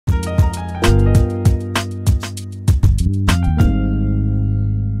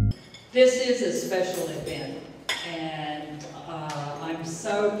This is a special event, and I'm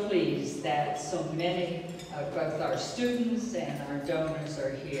so pleased that so many of both our students and our donors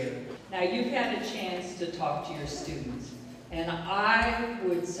are here. Now, you've had a chance to talk to your students, and I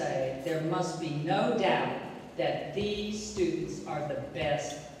would say there must be no doubt that these students are the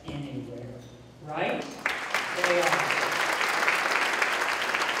best anywhere, right? They are.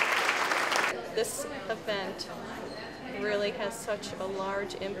 This event really has such a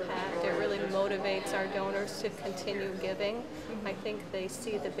large impact. It really motivates our donors to continue giving. I think they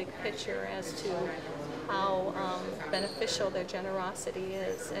see the big picture as to how beneficial their generosity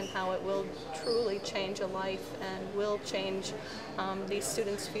is and how it will truly change a life and will change these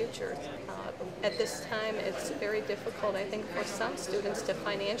students' futures. At this time, it's very difficult, I think, for some students to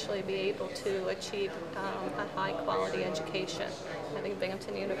financially be able to achieve a high-quality education. I think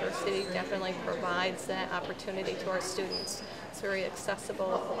Binghamton University definitely provides that opportunity to our students. It's very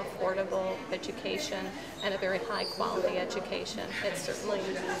accessible, affordable education, and a very high-quality education. It certainly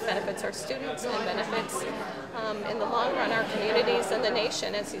benefits our students and benefits, in the long run, our communities and the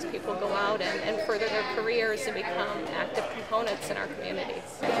nation as these people go out and further their careers and become active components in our communities.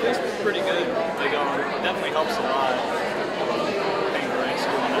 It's pretty good. It definitely helps a lot. Paying for high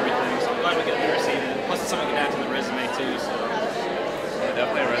school and everything, so I'm glad we get to receive it. Plus, it's something you can add to the resume too. So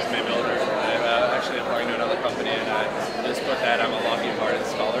definitely a resume builder. I'm actually applying to another company, and I just put that I'm a Lockheed Martin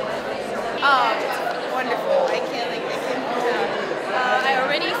scholar. It's wonderful. I can't. I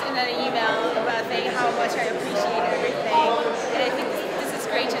already sent out an email about saying how much I appreciate everything, and I think this is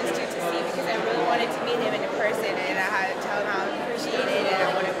great just to see because I really wanted to meet him in person, and I had to tell him how I appreciate it, and I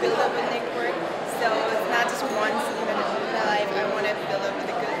want to build up a network. So it's not just once in my life. I want to build up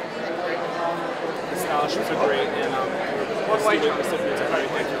with a good network. the scholarships are great, and student recipients are very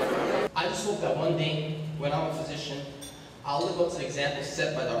thankful for them. I just hope that one day, when I'm a physician, I'll live up to the example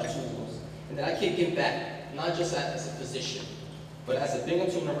set by our schools, and that I can give back, not just as a physician, but as a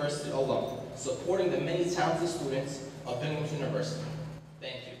Binghamton University alum, supporting the many talented students of Binghamton University.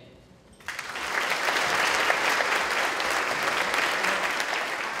 Thank you.